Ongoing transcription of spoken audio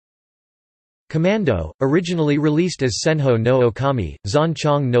Commando, originally released as Senho no Okami,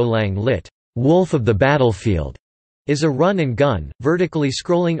 Zanchong no Lang lit. Wolf of the Battlefield, is a run-and-gun, vertically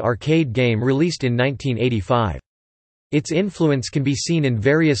scrolling arcade game released in 1985. Its influence can be seen in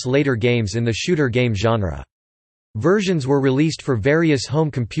various later games in the shooter game genre. Versions were released for various home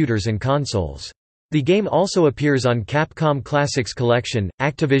computers and consoles. The game also appears on Capcom Classics Collection,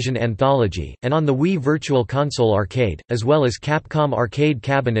 Activision Anthology, and on the Wii Virtual Console Arcade, as well as Capcom Arcade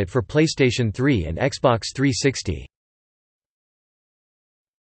Cabinet for PlayStation 3 and Xbox 360.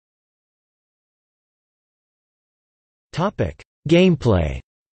 Gameplay.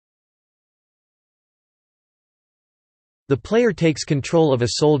 The player takes control of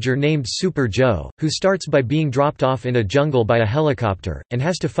a soldier named Super Joe, who starts by being dropped off in a jungle by a helicopter, and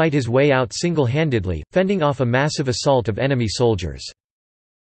has to fight his way out single-handedly, fending off a massive assault of enemy soldiers.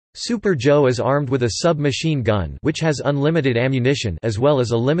 Super Joe is armed with a submachine gun which has unlimited ammunition as well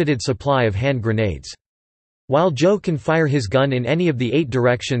as a limited supply of hand grenades. While Joe can fire his gun in any of the 8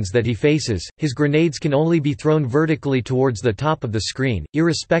 directions that he faces, his grenades can only be thrown vertically towards the top of the screen,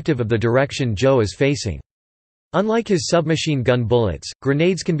 irrespective of the direction Joe is facing. Unlike his submachine gun bullets,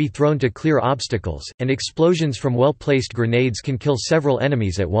 grenades can be thrown to clear obstacles, and explosions from well-placed grenades can kill several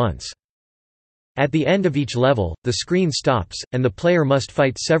enemies at once. At the end of each level, the screen stops, and the player must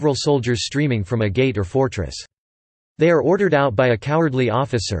fight several soldiers streaming from a gate or fortress. They are ordered out by a cowardly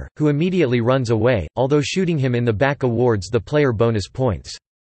officer, who immediately runs away, although shooting him in the back awards the player bonus points.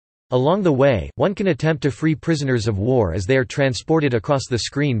 Along the way, one can attempt to free prisoners of war as they are transported across the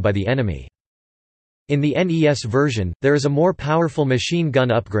screen by the enemy. In the NES version, there is a more powerful machine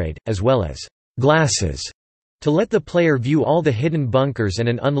gun upgrade, as well as glasses, to let the player view all the hidden bunkers, and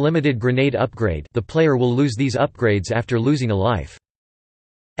an unlimited grenade upgrade. The player will lose these upgrades after losing a life.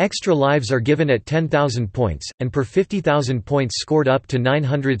 Extra lives are given at 10,000 points, and per 50,000 points scored up to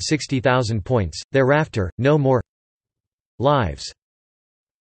 960,000 points, thereafter, no more lives.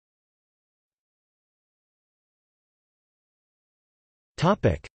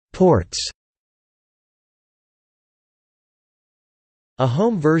 Ports. A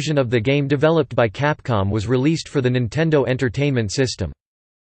home version of the game developed by Capcom was released for the Nintendo Entertainment System.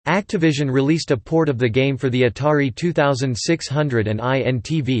 Activision released a port of the game for the Atari 2600 and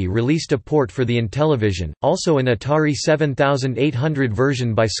INTV released a port for the Intellivision. Also an Atari 7800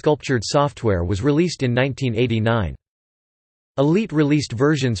 version by Sculptured Software was released in 1989. Elite released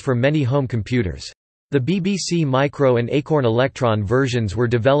versions for many home computers. The BBC Micro and Acorn Electron versions were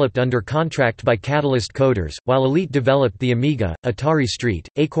developed under contract by Catalyst Coders, while Elite developed the Amiga, Atari ST,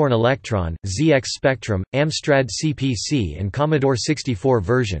 Acorn Electron, ZX Spectrum, Amstrad CPC and Commodore 64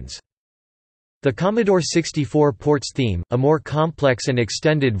 versions. The Commodore 64 ports theme, a more complex and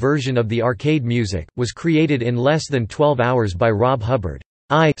extended version of the arcade music, was created in less than 12 hours by Rob Hubbard.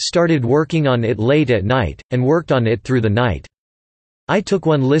 "I started working on it late at night, and worked on it through the night. I took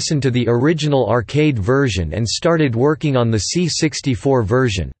one listen to the original arcade version and started working on the C64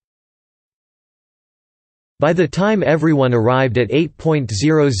 version. By the time everyone arrived at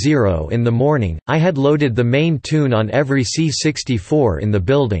 8:00 in the morning, I had loaded the main tune on every C64 in the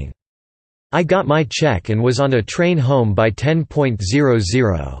building. I got my check and was on a train home by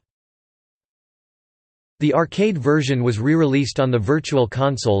 10:00. The arcade version was re-released on the Virtual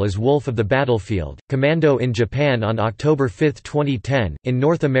Console as Wolf of the Battlefield, Commando in Japan on October 5, 2010, in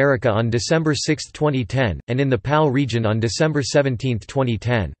North America on December 6, 2010, and in the PAL region on December 17,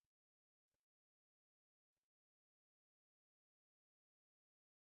 2010.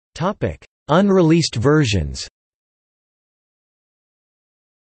 Unreleased versions.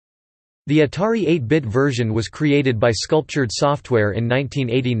 The Atari 8-bit version was created by Sculptured Software in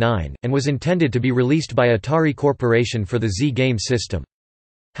 1989, and was intended to be released by Atari Corporation for the Z-Game system.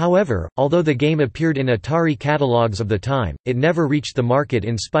 However, although the game appeared in Atari catalogs of the time, it never reached the market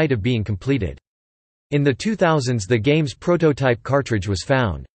in spite of being completed. In the 2000s the game's prototype cartridge was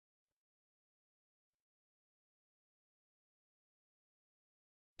found.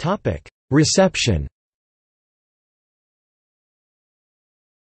 Reception.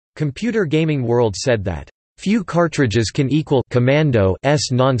 Computer Gaming World said that, "Few cartridges can equal Commando's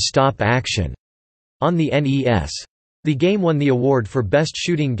non-stop action" on the NES. The game won the award for Best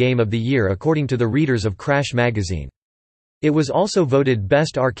Shooting Game of the Year according to the readers of Crash magazine. It was also voted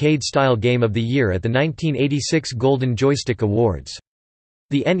Best Arcade-Style Game of the Year at the 1986 Golden Joystick Awards.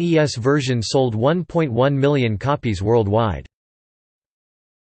 The NES version sold 1.1 million copies worldwide.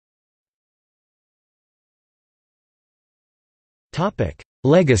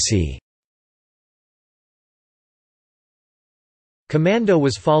 Legacy. Commando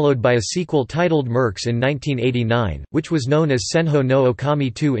was followed by a sequel titled Mercs in 1989, which was known as Senho no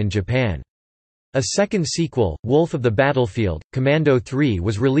Okami 2 in Japan. A second sequel, Wolf of the Battlefield, Commando 3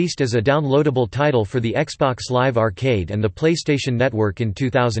 was released as a downloadable title for the Xbox Live Arcade and the PlayStation Network in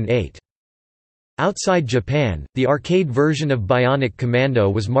 2008. Outside Japan, the arcade version of Bionic Commando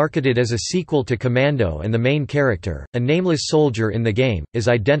was marketed as a sequel to Commando, and the main character, a nameless soldier in the game, is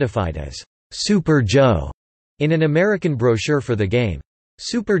identified as Super Joe in an American brochure for the game.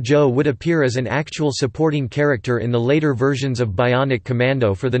 Super Joe would appear as an actual supporting character in the later versions of Bionic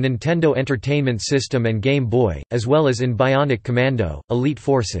Commando for the Nintendo Entertainment System and Game Boy, as well as in Bionic Commando: Elite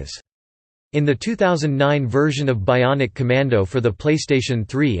Forces. In the 2009 version of Bionic Commando for the PlayStation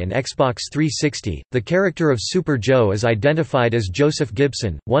 3 and Xbox 360, the character of Super Joe is identified as Joseph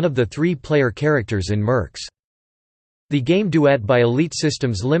Gibson, one of the 3-player characters in Mercs. The game duet by Elite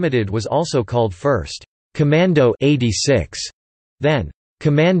Systems Limited was also called first Commando 86, then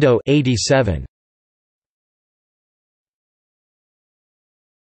Commando 87.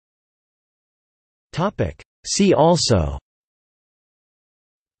 See also: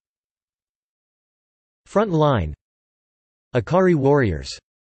 Front line, Ikari Warriors.